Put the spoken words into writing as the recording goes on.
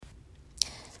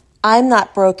I'm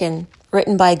Not Broken,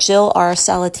 written by Jill R.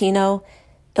 Salatino,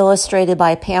 illustrated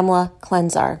by Pamela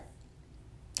Klenzar.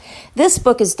 This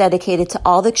book is dedicated to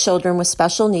all the children with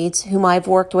special needs whom I've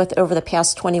worked with over the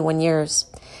past 21 years.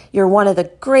 You're one of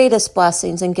the greatest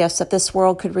blessings and gifts that this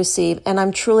world could receive, and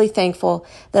I'm truly thankful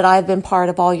that I've been part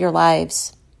of all your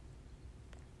lives.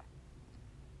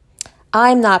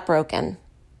 I'm not broken.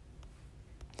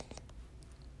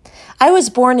 I was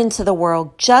born into the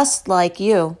world just like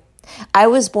you. I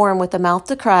was born with a mouth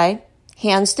to cry,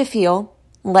 hands to feel,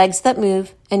 legs that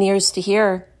move, and ears to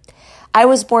hear. I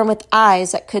was born with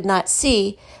eyes that could not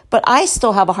see, but I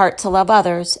still have a heart to love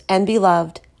others and be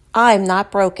loved. I'm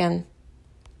not broken.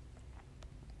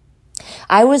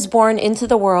 I was born into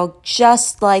the world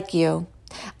just like you.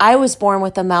 I was born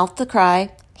with a mouth to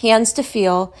cry, hands to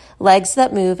feel, legs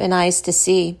that move, and eyes to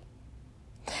see.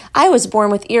 I was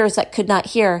born with ears that could not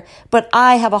hear, but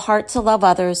I have a heart to love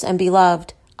others and be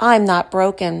loved. I'm not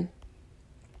broken.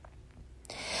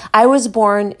 I was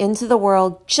born into the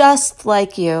world just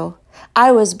like you.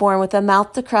 I was born with a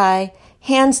mouth to cry,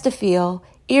 hands to feel,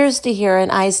 ears to hear,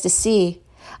 and eyes to see.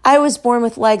 I was born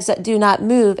with legs that do not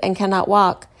move and cannot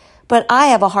walk, but I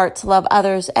have a heart to love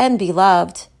others and be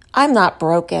loved. I'm not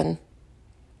broken.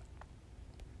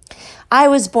 I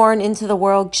was born into the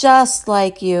world just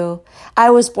like you. I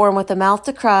was born with a mouth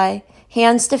to cry,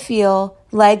 hands to feel,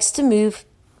 legs to move,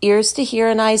 ears to hear,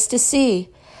 and eyes to see.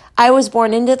 I was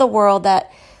born into the world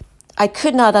that I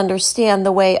could not understand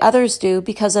the way others do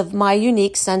because of my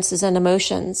unique senses and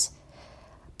emotions.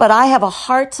 But I have a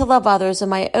heart to love others in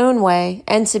my own way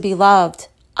and to be loved.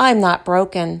 I'm not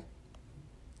broken.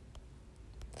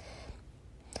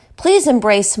 Please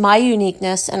embrace my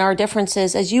uniqueness and our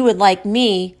differences as you would like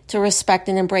me to respect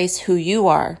and embrace who you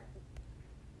are.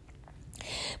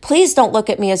 Please don't look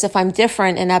at me as if I'm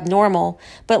different and abnormal,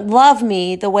 but love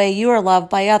me the way you are loved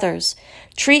by others.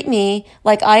 Treat me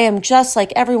like I am just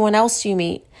like everyone else you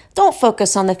meet. Don't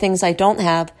focus on the things I don't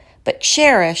have, but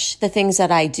cherish the things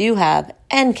that I do have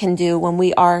and can do when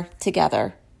we are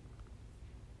together.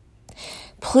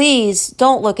 Please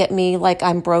don't look at me like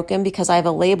I'm broken because I have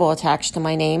a label attached to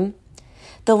my name.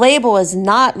 The label is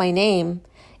not my name,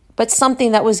 but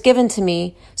something that was given to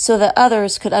me so that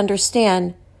others could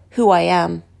understand who I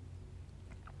am.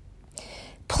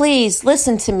 Please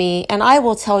listen to me and I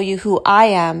will tell you who I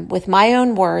am with my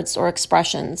own words or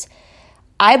expressions.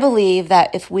 I believe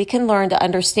that if we can learn to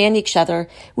understand each other,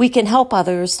 we can help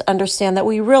others to understand that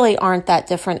we really aren't that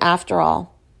different after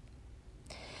all.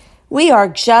 We are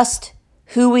just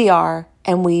who we are,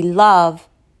 and we love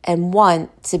and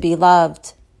want to be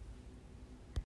loved.